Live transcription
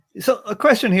So a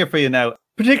question here for you now,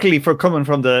 particularly for coming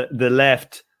from the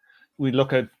left. We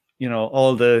look at,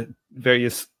 all the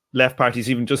various left parties,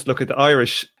 even just look at the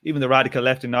Irish, even the radical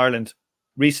left in Ireland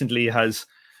recently has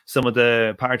some of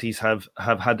the parties have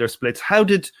had their splits. How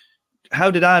did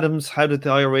the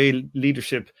IRA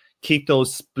leadership keep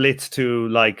those splits to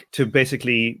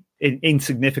basically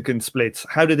insignificant splits?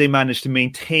 How did they manage to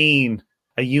maintain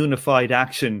a unified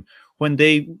action when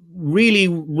they really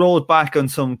rolled back on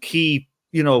some key,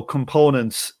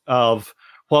 components of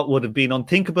what would have been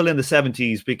unthinkable in the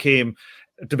 70s became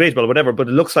debatable or whatever, but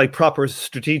it looks like proper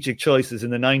strategic choices in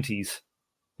the 90s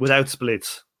without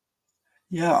splits?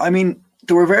 Yeah, I mean,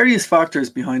 there were various factors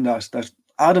behind that. That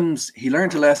Adams, he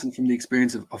learned a lesson from the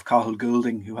experience of Cathal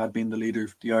Goulding, who had been the leader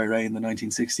of the IRA in the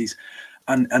 1960s.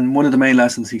 And one of the main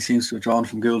lessons he seems to have drawn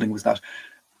from Goulding was that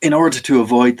in order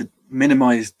to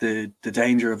minimize the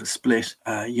danger of a split,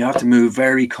 you have to move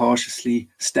very cautiously,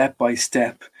 step by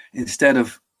step, instead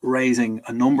of raising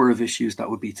a number of issues that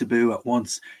would be taboo at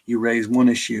once. You raise one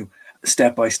issue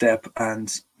step by step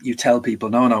and you tell people,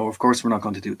 no, of course we're not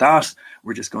going to do that.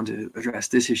 We're just going to address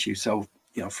this issue. So,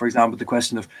 for example, the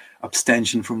question of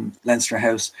abstention from Leinster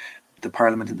House, the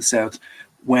parliament in the south,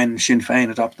 when Sinn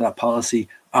Féin adopted that policy,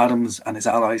 Adams and his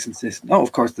allies insist, no,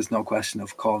 of course, there's no question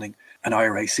of calling an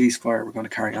IRA ceasefire. We're going to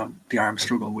carry on the armed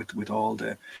struggle with all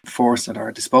the force at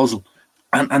our disposal.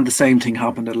 And the same thing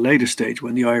happened at a later stage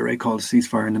when the IRA called a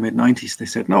ceasefire in the mid-90s. They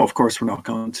said, no, of course, we're not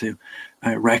going to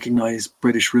recognise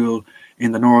British rule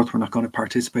in the north. We're not going to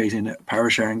participate in a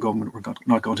power-sharing government. We're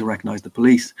not going to recognise the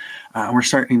police. And we're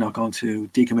certainly not going to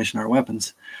decommission our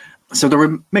weapons. So there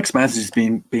were mixed messages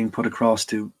being put across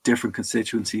to different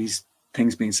constituencies,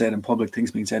 things being said in public,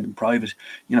 things being said in private.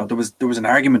 There was an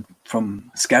argument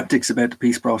from skeptics about the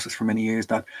peace process for many years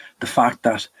that the fact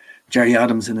that Gerry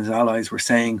Adams and his allies were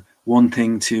saying one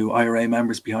thing to IRA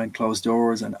members behind closed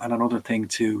doors and another thing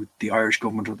to the Irish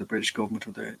government or the British government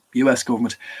or the US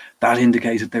government, that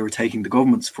indicated they were taking the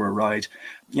governments for a ride.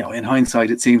 In hindsight,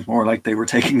 it seems more like they were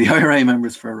taking the IRA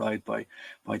members for a ride by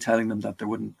telling them that there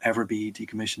wouldn't ever be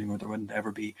decommissioning or there wouldn't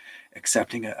ever be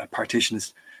accepting a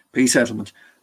partitionist peace settlement.